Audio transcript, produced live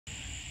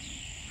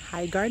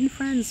Hi garden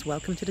friends,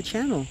 welcome to the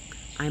channel.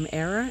 I'm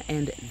Era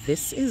and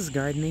this is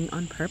Gardening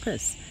on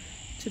Purpose.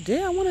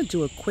 Today I want to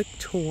do a quick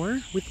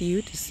tour with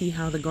you to see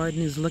how the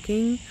garden is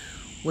looking,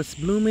 what's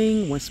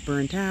blooming, what's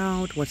burnt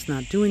out, what's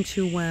not doing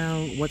too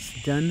well, what's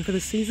done for the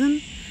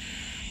season.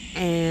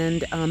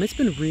 And it's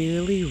been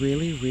really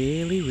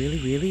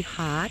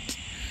hot.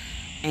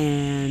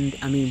 And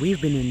I mean, we've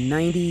been in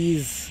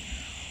 90s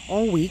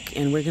all week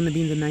and we're going to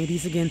be in the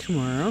 90s again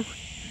tomorrow.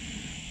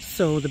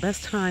 So the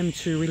best time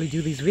to really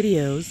do these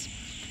videos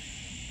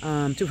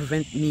to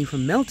prevent me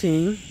from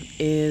melting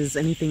is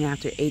anything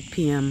after 8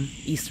 p.m.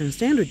 Eastern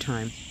Standard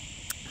Time.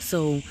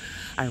 So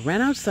I ran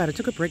outside, I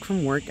took a break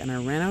from work and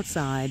I ran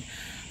outside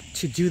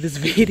to do this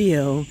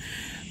video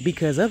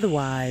because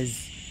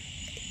otherwise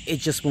it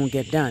just won't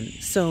get done.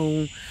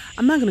 So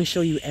I'm not going to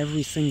show you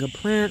every single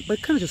plant,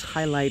 but kind of just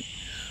highlight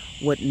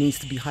what needs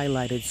to be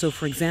highlighted. So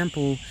for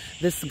example,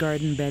 this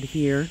garden bed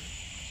here,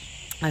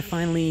 I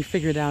finally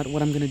figured out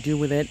what I'm going to do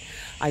with it.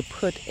 I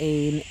put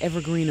an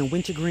evergreen, a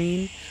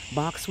wintergreen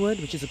boxwood,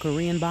 which is a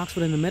Korean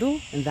boxwood in the middle,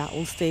 and that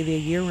will stay there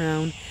year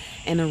round.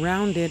 And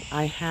around it,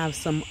 I have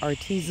some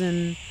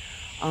artisan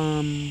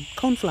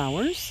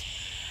coneflowers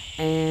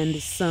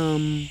and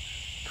some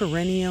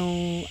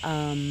perennial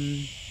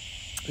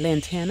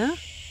lantana.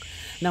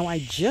 Now I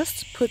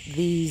just put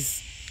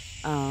these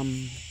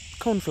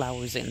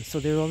coneflowers in, so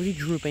they're already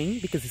drooping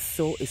because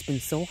it's been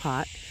so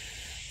hot.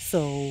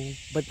 So,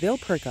 but they'll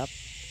perk up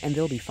and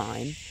they'll be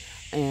fine.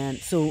 And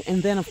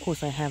then of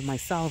course I have my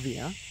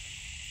salvia,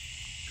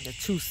 the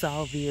two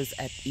salvias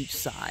at each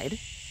side.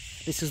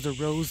 This is the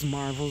Rose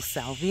Marvel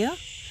salvia.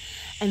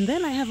 And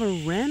then I have a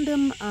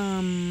random,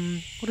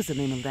 what is the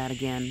name of that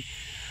again?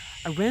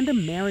 A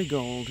random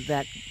marigold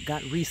that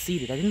got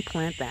reseeded. I didn't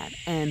plant that.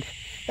 And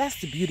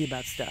that's the beauty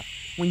about stuff.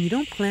 When you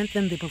don't plant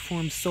them, they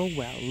perform so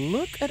well.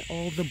 Look at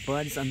all the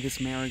buds on this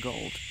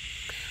marigold.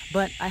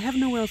 But I have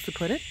nowhere else to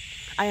put it.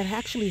 I had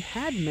actually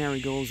had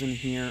marigolds in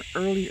here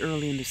early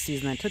in the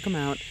season. I took them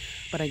out,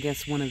 but I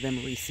guess one of them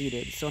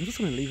reseeded. So I'm just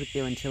going to leave it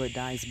there until it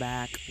dies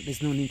back.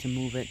 There's no need to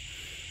move it.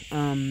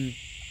 And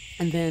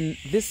then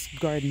this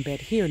garden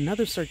bed here,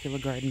 another circular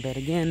garden bed.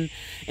 Again,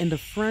 in the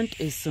front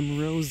is some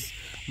Rose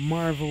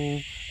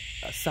Marvel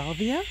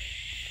salvia.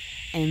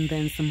 And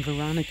then some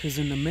Veronicas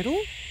in the middle.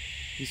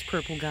 These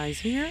purple guys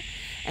here.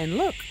 And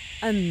look,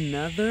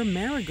 another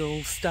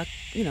marigold stuck,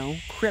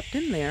 crept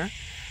in there.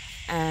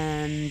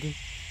 And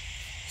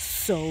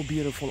so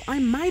beautiful. I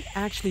might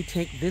actually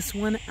take this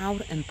one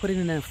out and put it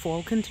in a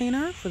fall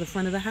container for the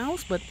front of the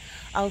house, but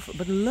I'll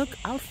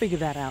figure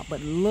that out.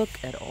 But look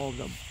at all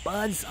the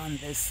buds on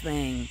this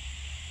thing.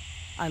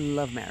 I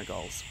love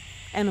marigolds.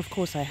 And of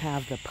course I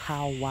have the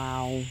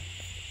powwow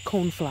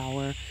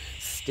coneflower,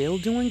 still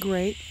doing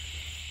great.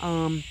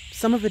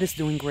 Some of it is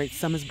doing great,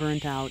 some is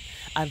burnt out.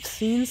 I've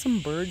seen some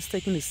birds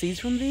taking the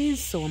seeds from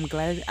these, so I'm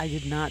glad I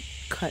did not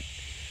cut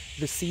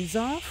the seeds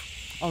off.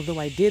 Although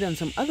I did on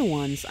some other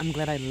ones, I'm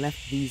glad I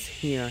left these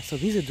here. So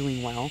these are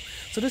doing well.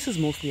 So this is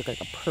mostly like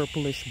a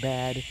purplish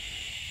bed.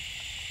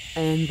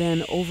 And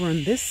then over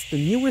on this, the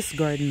newest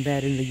garden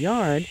bed in the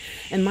yard,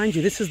 and mind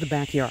you, this is the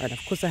backyard.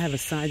 Of course I have a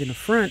side and a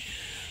front,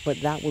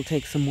 but that will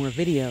take some more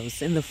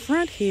videos. In the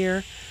front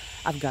here,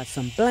 I've got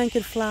some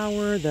blanket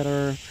flower that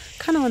are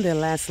kind of on their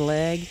last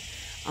leg,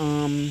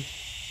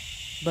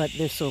 but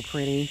they're so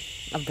pretty.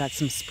 I've got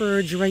some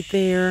spurge right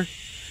there.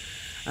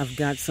 I've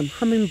got some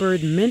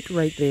hummingbird mint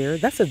right there.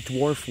 That's a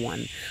dwarf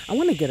one. I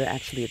want to get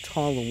actually a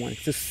taller one.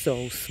 It's just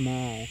so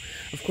small.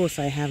 Of course,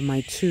 I have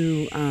my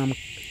two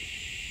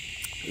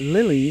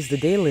lilies, the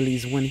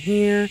daylilies, one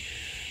here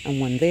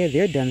and one there.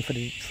 They're done for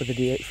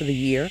the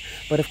year.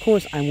 But of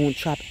course, I won't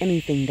chop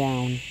anything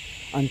down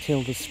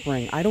until the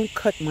spring. I don't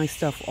cut my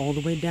stuff all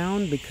the way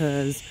down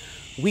because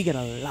we get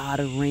a lot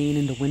of rain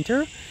in the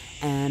winter,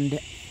 and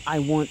I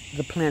want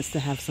the plants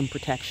to have some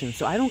protection.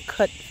 So I don't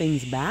cut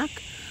things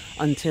back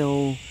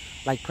until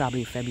like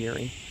probably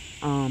February.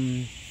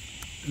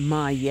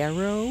 My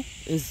yarrow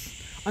is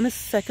on a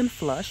second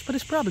flush, but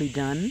it's probably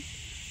done.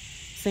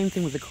 Same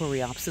thing with the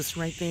coreopsis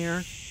right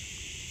there.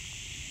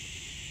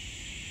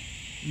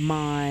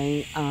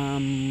 My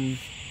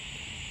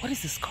what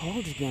is this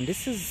called again?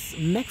 This is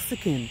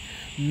Mexican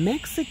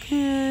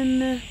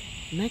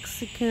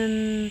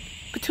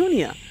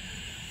petunia.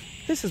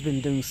 This has been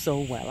doing so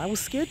well. I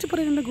was scared to put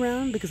it in the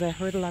ground because I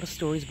heard a lot of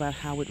stories about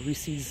how it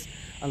reseeds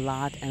a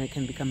lot and it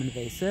can become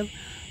invasive,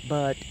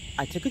 but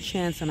I took a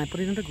chance and I put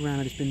it in the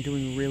ground and it's been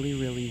doing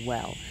really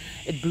well.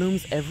 It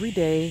blooms every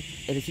day,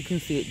 and as you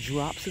can see, it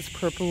drops its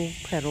purple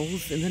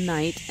petals in the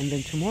night, and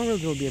then tomorrow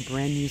there'll be a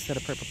brand new set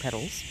of purple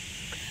petals.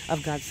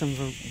 I've got some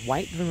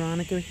white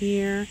Veronica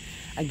here,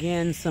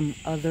 again some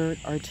other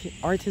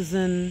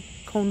artisan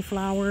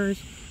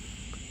coneflowers.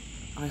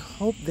 I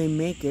hope they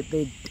make it.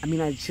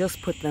 I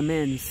just put them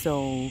in,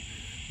 so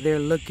they're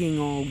looking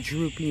all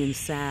droopy and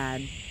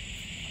sad.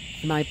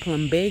 My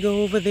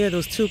plumbago over there,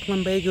 those two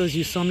plumbagos,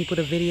 you saw me put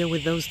a video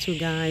with those two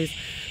guys.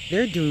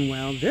 They're doing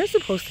well. They're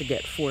supposed to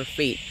get 4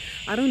 feet.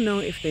 I don't know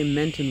if they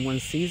meant in one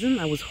season.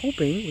 I was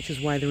hoping, which is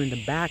why they're in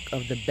the back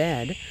of the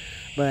bed.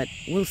 but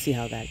we'll see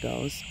how that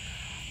goes.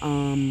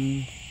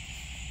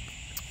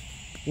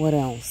 What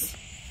else?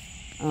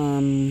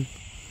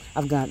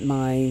 I've got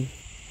my,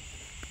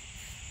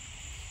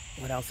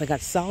 what else? I got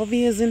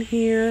salvias in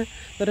here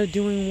that are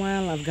doing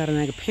well. I've got an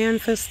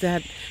agapanthus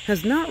that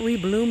has not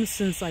rebloomed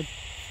since I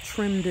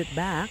trimmed it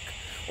back.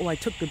 Oh, I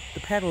took the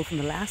petal from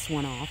the last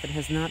one off. It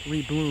has not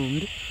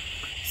rebloomed.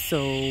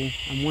 So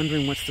I'm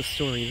wondering what's the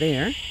story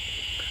there.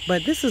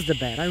 But this is the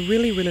bed. I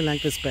really, really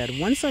like this bed.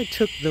 Once I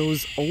took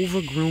those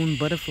overgrown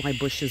butterfly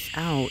bushes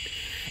out,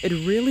 it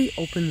really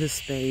opened the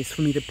space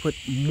for me to put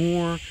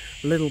more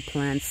little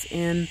plants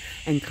in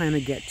and kind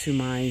of get to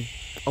my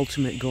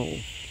ultimate goal.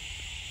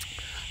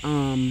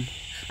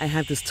 I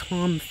have this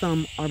Tom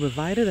Thumb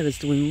arborvitae that is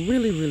doing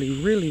really, really,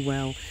 really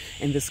well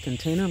in this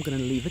container. I'm going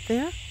to leave it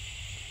there.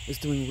 It's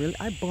doing really,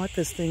 I bought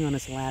this thing on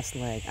its last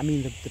leg. I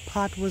mean, the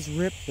pot was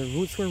ripped, the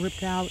roots were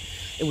ripped out.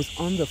 It was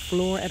on the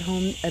floor at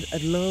home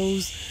at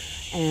Lowe's,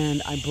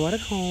 and I brought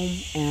it home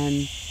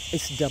and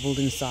it's doubled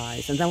in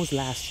size. And that was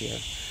last year.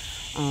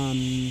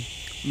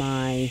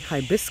 My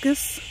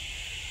hibiscus,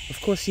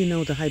 of course, you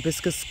know, the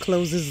hibiscus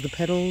closes the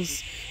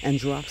petals and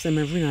drops them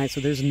every night.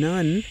 So there's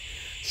none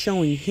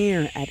showing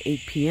here at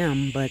 8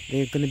 p.m., but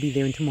they're going to be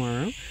there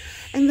tomorrow.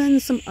 And then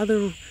some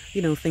other,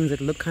 you know, things that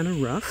look kind of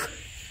rough.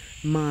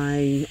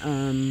 My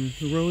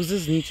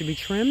roses need to be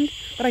trimmed,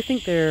 but I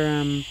think they're,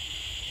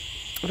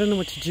 I don't know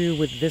what to do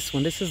with this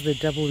one. This is the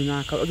double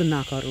knockout, or the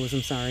knockout rose,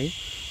 I'm sorry.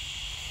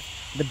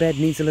 The bed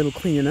needs a little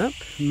cleaning up.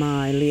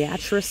 My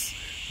liatris,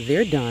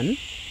 they're done.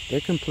 They're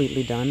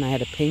completely done. I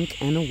had a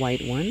pink and a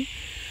white one.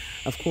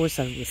 Of course,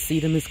 the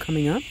sedum is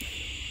coming up.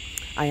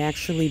 I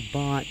actually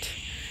bought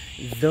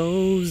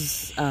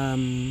those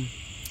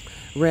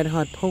Red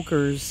Hot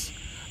Pokers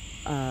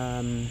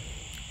bare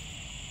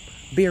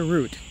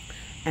root.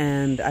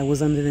 And I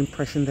was under the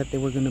impression that they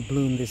were going to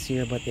bloom this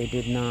year, but they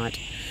did not.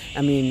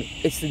 I mean,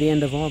 it's the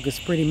end of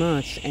August pretty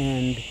much,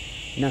 and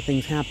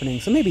nothing's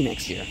happening. So maybe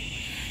next year.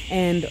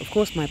 And, of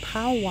course, my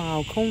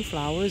powwow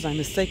coneflowers, I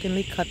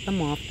mistakenly cut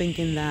them off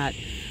thinking that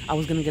I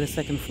was going to get a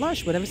second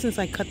flush. But ever since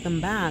I cut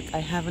them back, I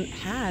haven't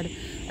had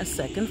a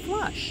second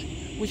flush,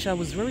 which I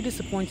was very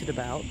disappointed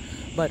about.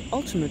 But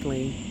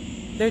ultimately,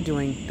 they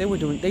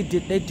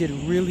did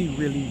really,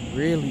 really,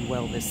 really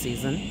well this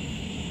season.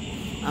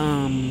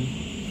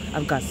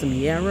 I've got some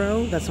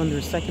yarrow that's under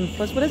a second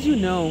flush, but as you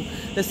know,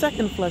 the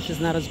second flush is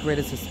not as great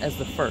as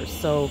the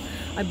first. So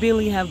I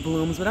barely have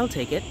blooms, but I'll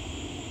take it.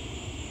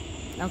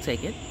 I'll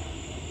take it.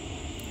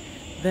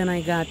 Then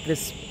I got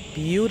this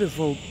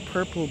beautiful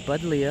purple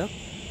buddleia.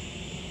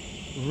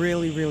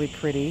 Really, really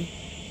pretty.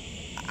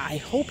 I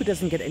hope it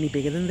doesn't get any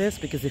bigger than this,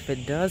 because if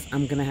it does,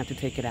 I'm going to have to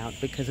take it out,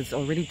 because it's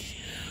already,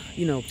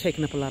 you know,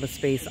 taking up a lot of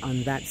space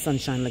on that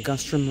sunshine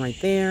ligustrum right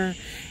there.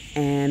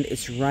 And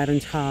it's right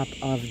on top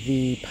of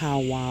the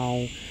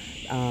powwow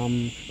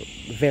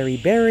very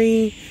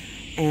berry,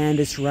 and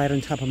it's right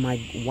on top of my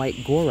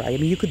white gora. I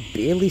mean, you could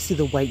barely see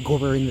the white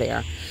gora in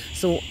there.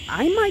 So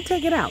I might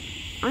take it out.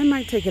 I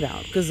might take it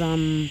out, because I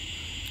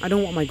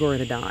don't want my gora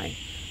to die.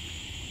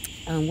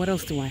 What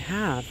else do I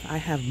have? I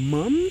have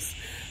mums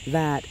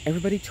that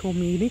everybody told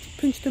me, you need to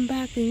pinch them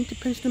back, you need to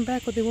pinch them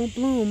back or they won't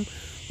bloom.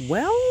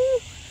 Well,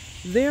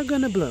 they're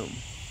gonna bloom.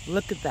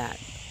 Look at that.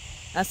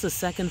 That's the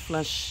second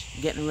flush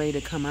getting ready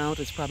to come out.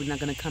 It's probably not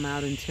going to come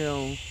out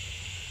until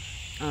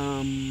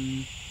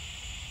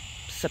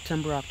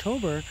September,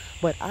 October.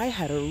 But I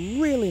had a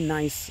really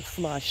nice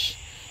flush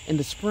in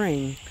the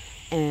spring,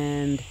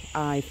 and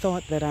I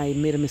thought that I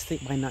made a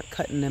mistake by not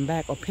cutting them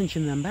back or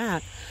pinching them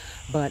back.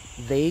 But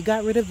they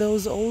got rid of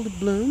those old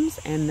blooms,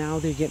 and now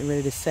they're getting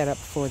ready to set up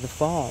for the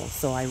fall.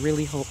 So I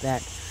really hope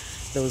that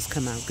those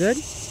come out good.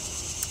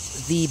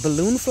 The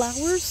balloon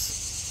flowers.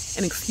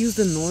 And excuse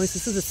the noise,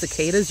 this is the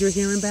cicadas you're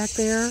hearing back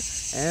there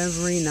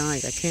every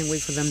night. I can't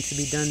wait for them to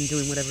be done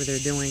doing whatever they're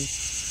doing.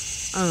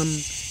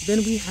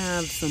 Then we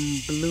have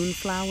some balloon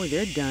flower.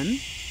 They're done.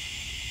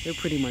 They're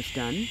pretty much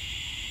done.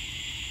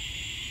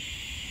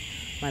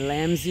 My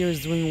lamb's ear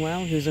is doing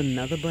well. Here's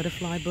another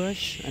butterfly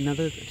bush.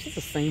 It's the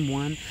same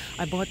one.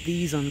 I bought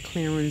these on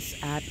clearance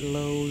at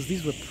Lowe's.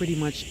 These were pretty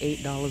much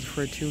 $8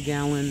 for a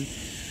 2-gallon.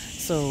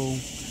 So...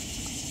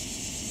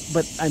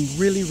 but I'm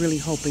really, really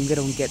hoping they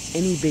don't get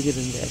any bigger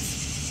than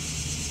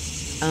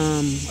this.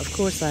 Of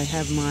course, I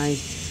have my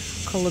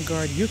Color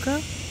Guard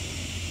Yucca.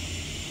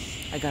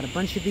 I got a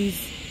bunch of these.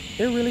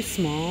 They're really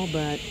small,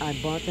 but I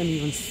bought them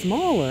even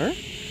smaller.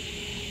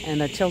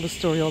 And I tell the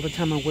story all the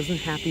time. I wasn't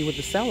happy with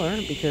the seller,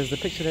 because the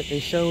picture that they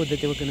showed that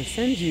they were going to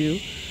send you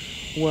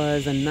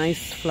was a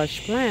nice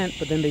flush plant,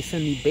 but then they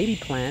send me baby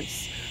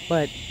plants.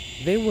 But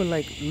they were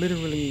like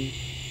literally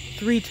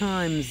 3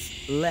 times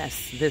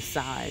less this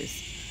size.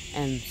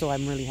 And so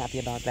I'm really happy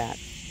about that.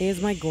 Here's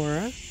my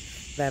gora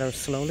that are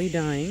slowly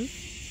dying.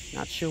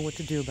 Not sure what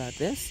to do about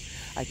this.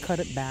 I cut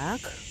it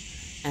back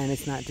and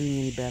it's not doing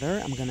any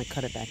better. I'm going to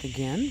cut it back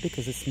again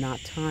because it's not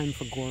time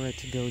for gora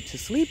to go to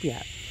sleep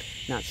yet.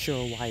 Not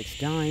sure why it's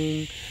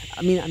dying.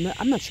 I mean,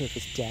 I'm not sure if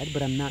it's dead,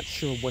 but I'm not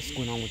sure what's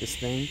going on with this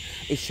thing.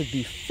 It should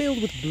be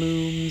filled with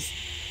blooms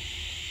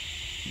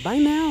by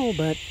now,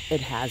 but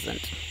it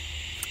hasn't.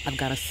 I've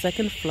got a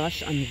second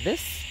flush on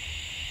this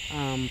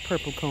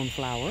purple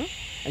coneflower.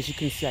 As you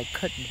can see, I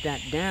cut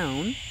that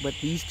down, but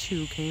these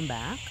two came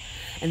back.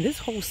 And this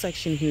whole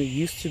section here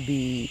used to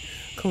be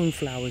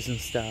coneflowers and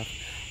stuff,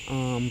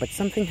 but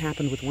something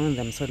happened with one of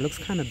them, so it looks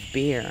kind of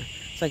bare.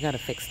 So I got to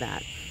fix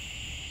that.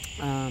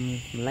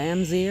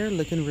 Lamb's ear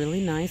looking really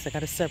nice. I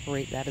got to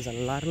separate that. There's a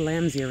lot of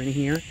lamb's ear in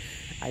here.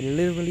 I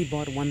literally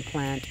bought one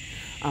plant,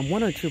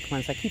 one or two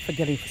plants. I keep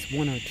forgetting if it's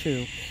one or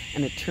two,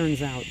 and it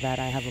turns out that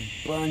I have a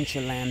bunch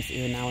of lamb's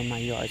ear now in my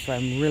yard, so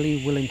I'm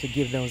really willing to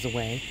give those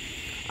away.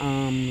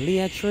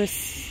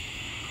 Liatris,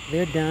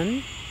 they're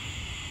done.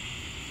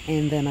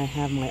 And then I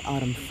have my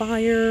Autumn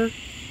Fire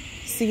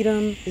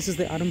sedum. This is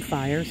the Autumn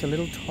Fire. It's a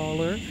little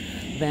taller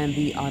than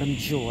the Autumn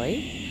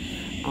Joy.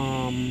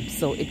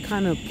 So it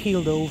kind of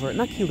keeled over.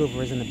 Not keeled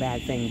over isn't a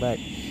bad thing, but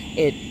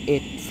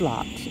it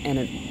flopped. And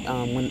it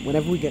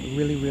whenever we get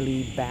really,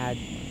 really bad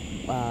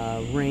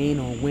rain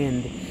or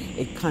wind,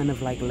 it kind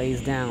of like lays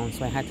down.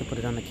 So I had to put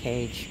it on the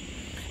cage.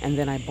 And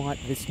then I bought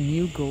this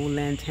new Gold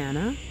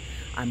Lantana.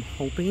 I'm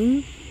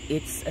hoping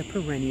it's a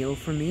perennial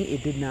for me.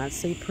 It did not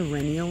say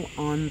perennial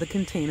on the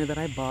container that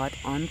I bought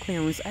on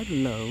clearance at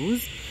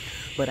Lowe's,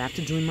 but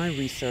after doing my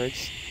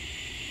research,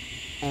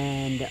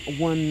 and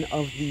one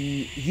of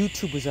the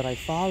YouTubers that I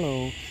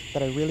follow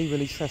that I really,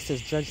 really trust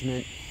his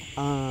judgment,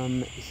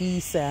 he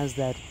says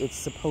that it's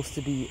supposed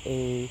to be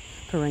a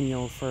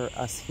perennial for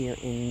us here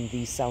in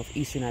the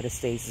southeast United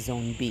States,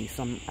 Zone B.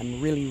 So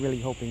I'm really, really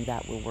hoping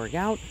that will work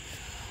out.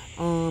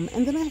 And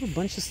then I have a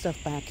bunch of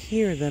stuff back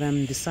here that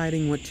I'm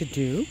deciding what to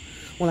do.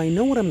 Well, I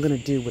know what I'm going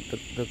to do with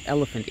the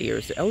elephant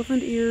ears. The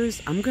elephant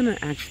ears, I'm going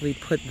to actually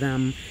put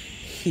them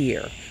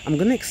here. I'm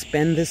going to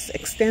extend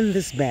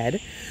this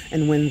bed,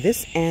 and when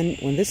this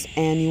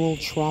annual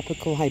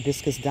tropical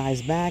hibiscus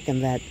dies back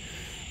and that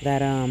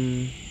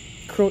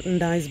croton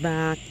dies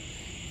back,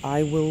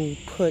 I will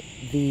put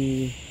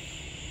the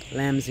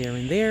lamb's ear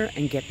in there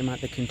and get them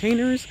out the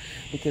containers,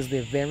 because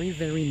they're very,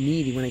 very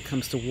needy when it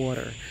comes to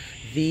water.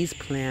 These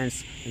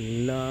plants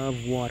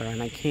love water,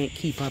 and I can't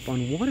keep up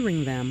on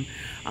watering them,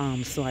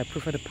 so I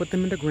prefer to put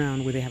them in the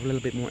ground where they have a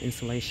little bit more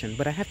insulation.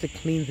 But I have to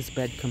clean this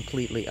bed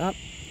completely up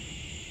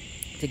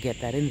to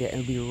get that in there.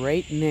 It'll be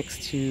right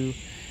next to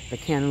the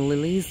canna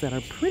lilies that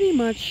are pretty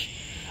much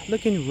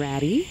looking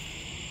ratty.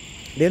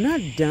 They're not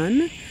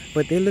done,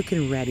 but they're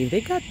looking ratty.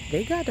 They got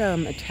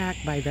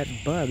attacked by that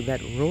bug,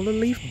 that roller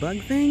leaf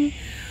bug thing.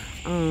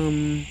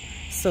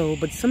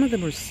 But some of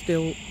them are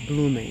still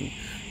blooming.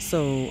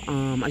 So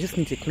I just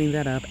need to clean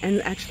that up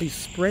and actually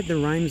spread the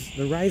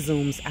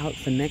rhizomes out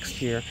for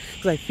next year,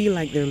 because I feel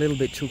like they're a little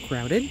bit too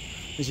crowded.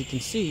 As you can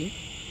see,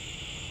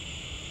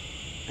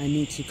 I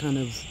need to kind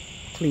of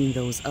clean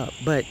those up,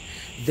 but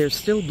they're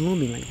still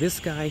blooming. Like this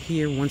guy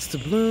here wants to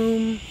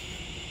bloom,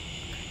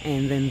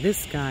 and then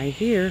this guy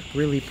here,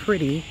 really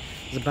pretty,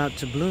 is about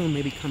to bloom,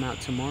 maybe come out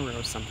tomorrow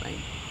or something.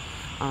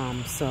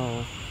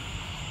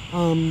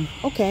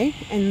 Okay,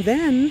 and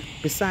then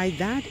beside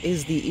that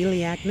is the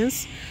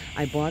Elaeagnus.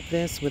 I bought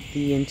this with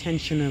the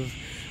intention of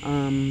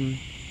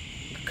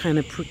kind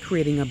of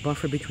creating a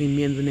buffer between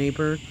me and the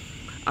neighbor.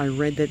 I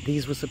read that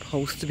these were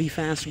supposed to be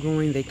fast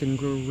growing. They can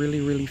grow really,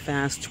 really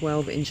fast,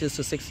 12 inches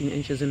to 16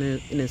 inches in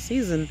a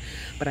season,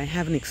 but I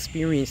haven't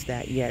experienced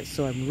that yet.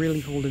 So I'm really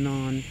holding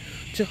on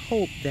to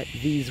hope that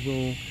these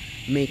will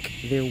make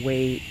their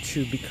way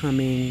to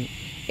becoming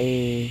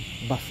a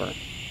buffer.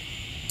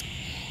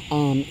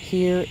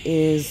 Here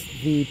is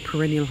the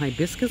perennial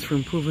hibiscus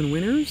from Proven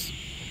Winners.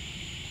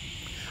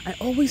 I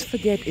always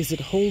forget, is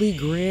it Holy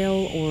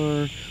Grail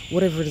or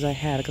whatever it is I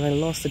had, because I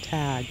lost the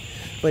tag.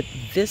 But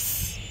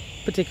this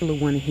particular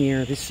one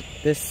here,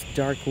 this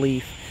dark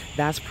leaf,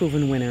 that's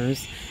Proven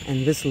Winners.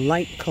 And this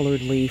light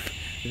colored leaf,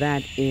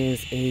 that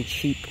is a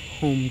cheap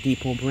Home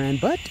Depot brand,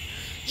 but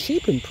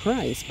cheap in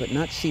price, but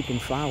not cheap in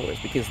flowers,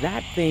 because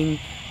that thing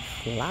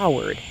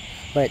flowered.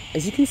 But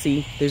as you can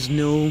see, there's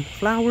no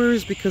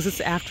flowers because it's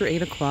after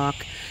 8 o'clock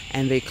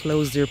and they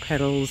close their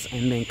petals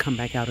and then come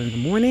back out in the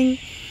morning.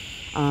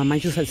 I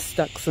just had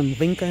stuck some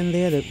vinca in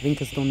there. The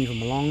vincas don't even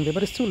belong there,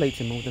 but it's too late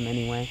to move them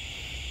anyway.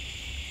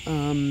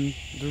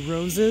 The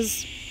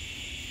roses,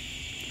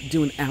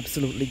 doing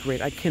absolutely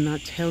great. I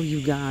cannot tell you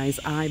guys,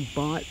 I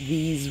bought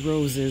these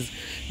roses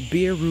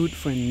bare root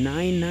for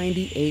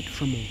 $9.98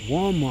 from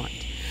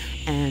Walmart,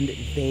 and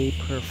they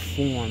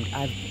performed.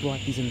 I've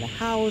brought these in the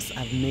house.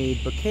 I've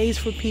made bouquets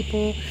for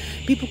people.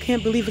 People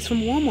can't believe it's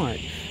from Walmart.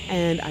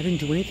 And I didn't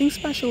do anything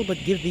special but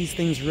give these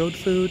things rose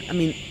food.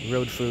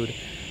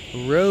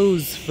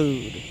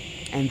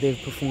 And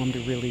they've performed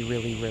really,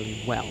 really,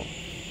 really well.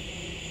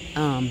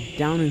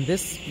 Down in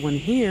this one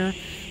here,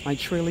 my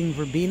trailing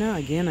verbena,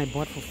 again, I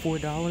bought for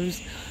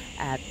 $4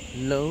 at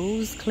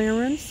Lowe's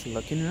clearance.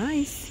 Looking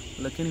nice.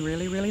 Looking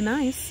really, really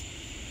nice.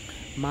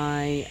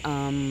 My,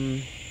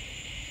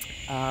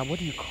 what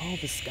do you call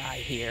this guy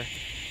here?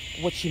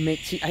 What you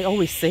make I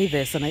always say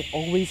this and I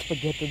always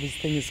forget that this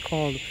thing is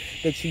called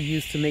that you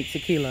use to make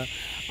tequila.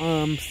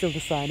 Still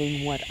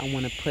deciding what I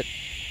want to put,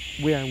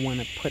 where I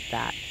want to put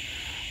that.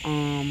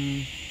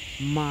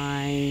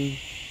 my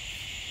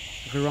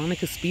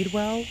Veronica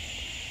Speedwell,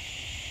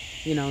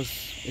 you know,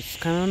 it's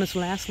kind of on its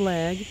last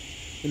leg.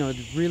 You know, it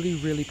really,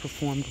 really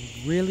performed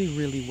really,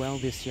 really well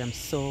this year. I'm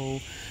so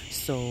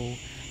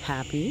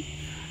happy.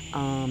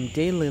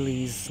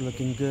 Daylilies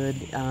looking good.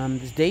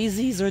 The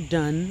daisies are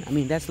done. I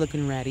mean, that's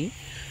looking ready.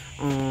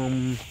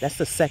 That's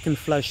the second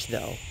flush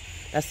though.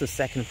 That's the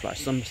second flush.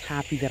 So I'm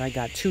happy that I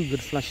got 2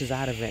 good flushes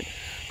out of it.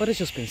 But it's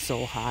just been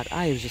so hot.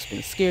 I have just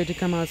been scared to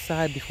come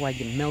outside before I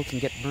get melt and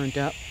get burnt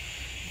up.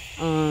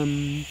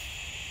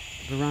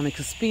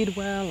 Veronica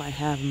Speedwell. I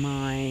have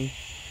my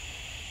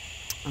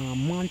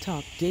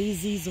Montauk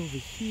daisies over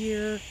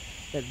here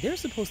that they're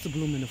supposed to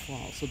bloom in the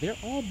fall. So they're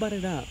all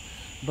budded up,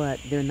 but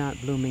they're not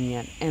blooming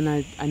yet. And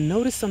I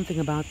noticed something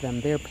about them.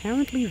 They're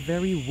apparently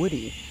very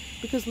woody,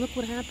 because look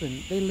what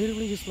happened. They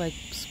literally just like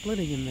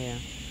splitting in there.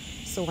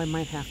 So I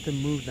might have to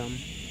move them.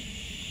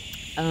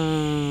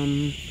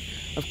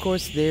 Of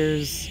course,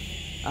 there's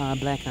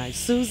Black Eyed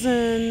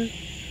Susan.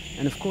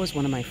 And of course,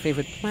 one of my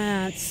favorite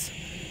plants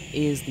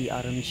is the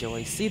Autumn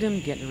Joy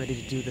Sedum, getting ready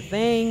to do the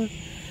thing.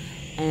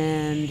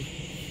 And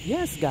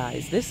yes,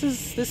 guys, this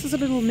is a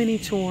little mini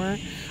tour.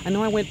 I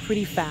know I went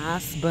pretty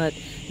fast, but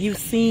you've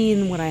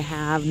seen what I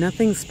have.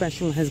 Nothing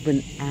special has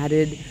been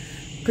added,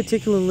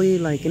 particularly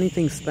like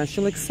anything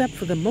special, except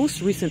for the most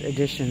recent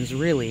additions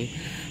really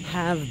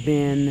have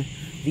been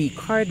the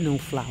cardinal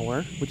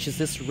flower, which is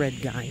this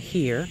red guy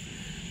here,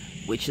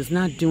 which is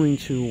not doing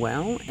too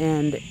well.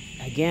 And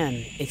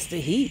again, it's the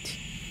heat.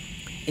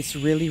 It's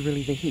really,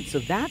 really the heat. So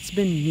that's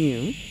been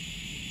new.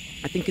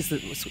 I think it's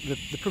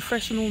the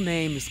professional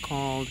name is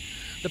called,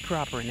 the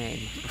proper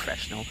name,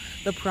 professional.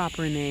 The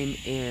proper name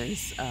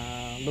is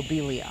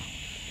Lobelia.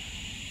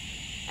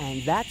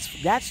 And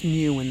that's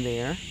new in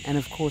there. And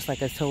of course,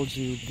 like I told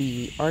you,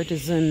 the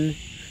artisan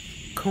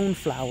cone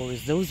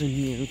flowers, those are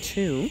new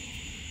too.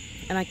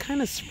 And I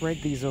kind of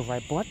spread these over.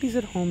 I bought these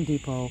at Home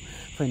Depot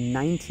for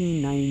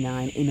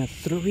 $19.99 in a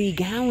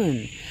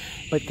 3-gallon.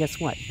 But guess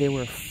what? There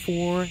were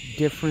 4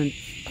 different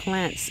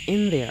plants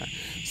in there.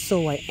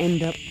 So I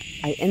ended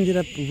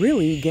up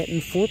really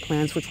getting 4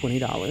 plants for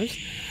 $20.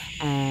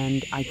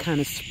 And I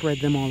kind of spread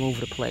them all over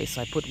the place.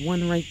 So I put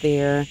 1 right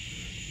there.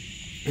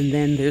 And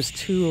then there's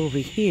 2 over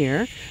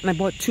here. And I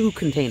bought 2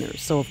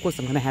 containers. So of course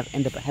I'm going to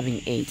end up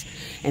having 8.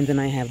 And then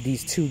I have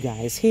these 2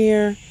 guys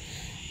here.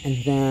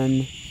 And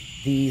then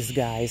these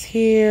guys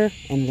here.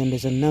 And then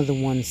there's another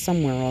one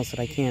somewhere else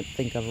that I can't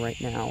think of right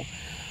now.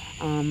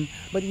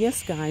 But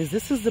yes, guys,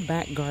 this is the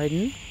back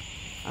garden.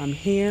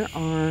 Here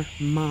are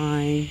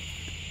my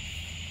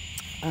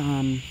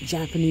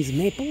Japanese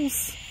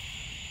maples.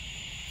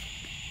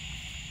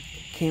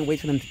 Can't wait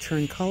for them to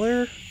turn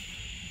color.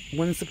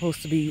 One's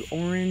supposed to be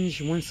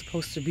orange, one's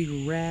supposed to be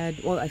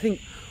red. Well, I think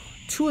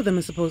 2 of them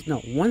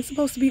are one's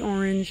supposed to be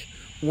orange,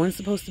 one's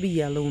supposed to be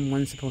yellow, and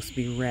one's supposed to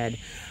be red.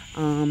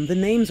 The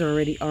names are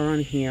on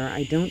here.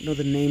 I don't know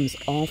the names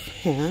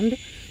offhand,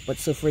 but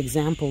so for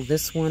example,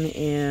 this one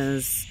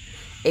is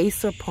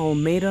Acer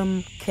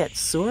palmatum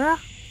katsura,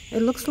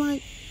 it looks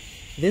like.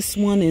 This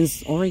one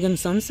is Oregon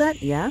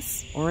Sunset,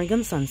 yes,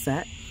 Oregon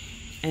Sunset.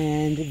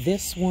 And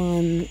this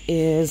one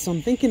is,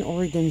 I'm thinking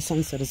Oregon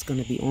Sunset is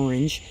going to be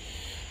orange.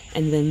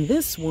 And then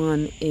this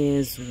one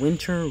is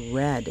Winter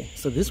Red.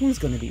 So this one's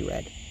going to be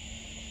red.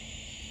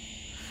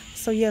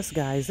 So yes,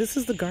 guys, this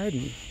is the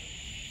garden.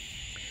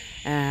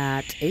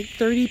 At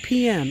 8:30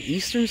 p.m.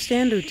 Eastern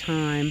Standard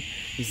Time,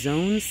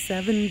 Zone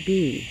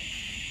 7B.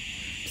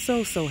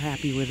 So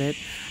happy with it.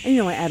 And,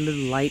 you know, I add a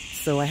little light.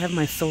 So I have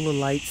my solar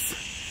lights.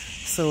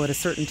 So at a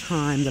certain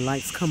time, the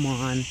lights come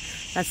on.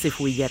 That's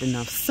if we get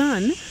enough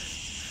sun.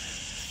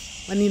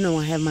 And, you know,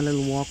 I have my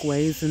little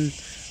walkways, and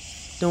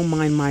don't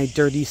mind my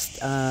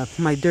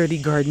dirty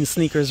garden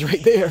sneakers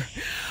right there.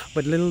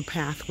 But little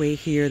pathway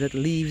here that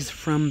leaves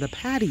from the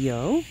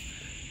patio,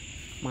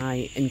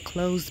 my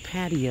enclosed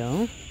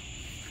patio,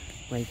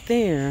 right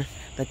there,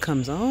 that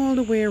comes all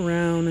the way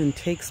around and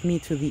takes me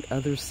to the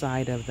other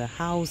side of the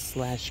house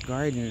 /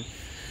 garden.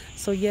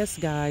 So yes,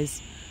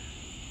 guys,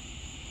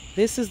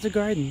 this is the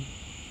garden.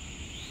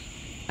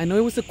 I know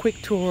it was a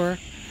quick tour,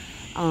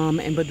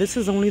 but this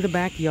is only the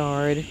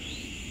backyard.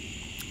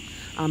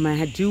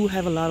 I do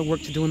have a lot of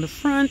work to do in the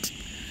front.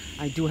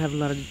 I do have a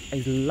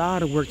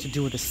lot of work to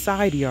do with the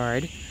side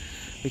yard,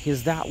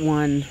 because that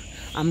one,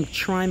 I'm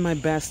trying my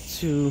best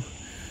to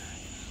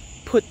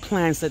put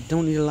plants that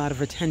don't need a lot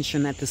of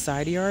attention at the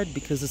side yard,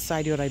 because the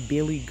side yard, I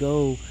barely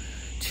go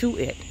to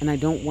it, and I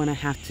don't want to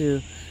have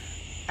to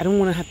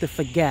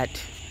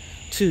forget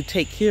to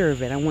take care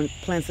of it. I want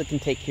plants that can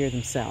take care of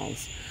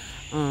themselves.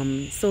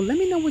 So let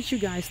me know what you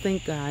guys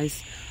think,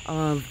 guys,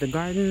 of the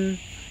garden.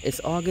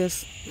 It's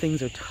August.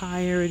 Things are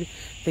tired.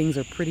 Things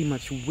are pretty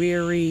much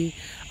weary.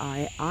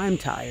 I'm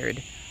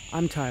tired.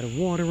 I'm tired of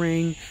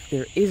watering.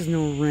 There is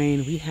no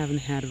rain. We haven't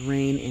had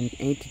rain in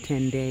 8 to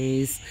 10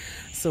 days.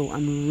 So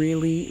I'm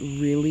really,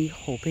 really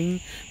hoping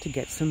to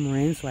get some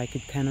rain so I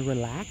could kind of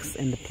relax.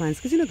 And the plants,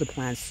 because you know the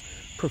plants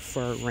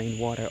prefer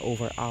rainwater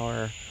over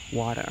our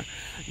water.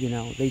 You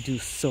know, they do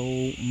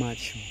so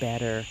much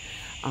better.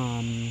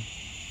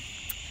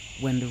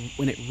 when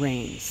it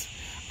rains,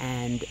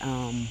 and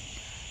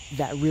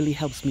that really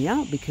helps me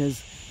out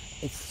because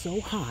it's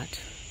so hot.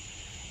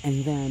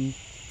 And then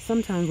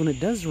sometimes when it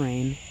does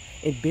rain,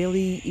 it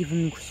barely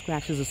even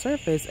scratches the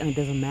surface, and it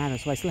doesn't matter.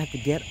 So I still have to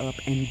get up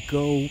and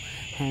go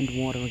hand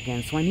water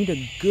again. So I need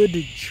a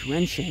good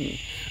drenching,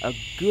 a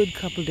good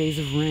couple days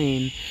of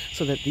rain,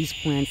 so that these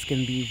plants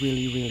can be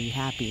really, really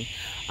happy.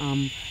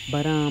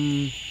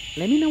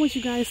 Let me know what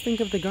you guys think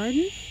of the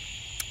garden.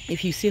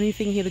 If you see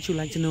anything here that you'd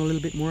like to know a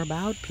little bit more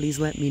about, please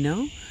let me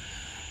know.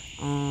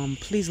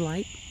 Please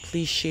like,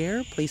 please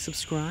share, please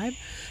subscribe.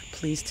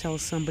 Please tell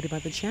somebody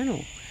about the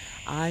channel.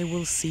 I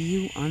will see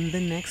you on the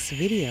next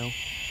video.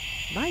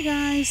 Bye,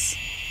 guys.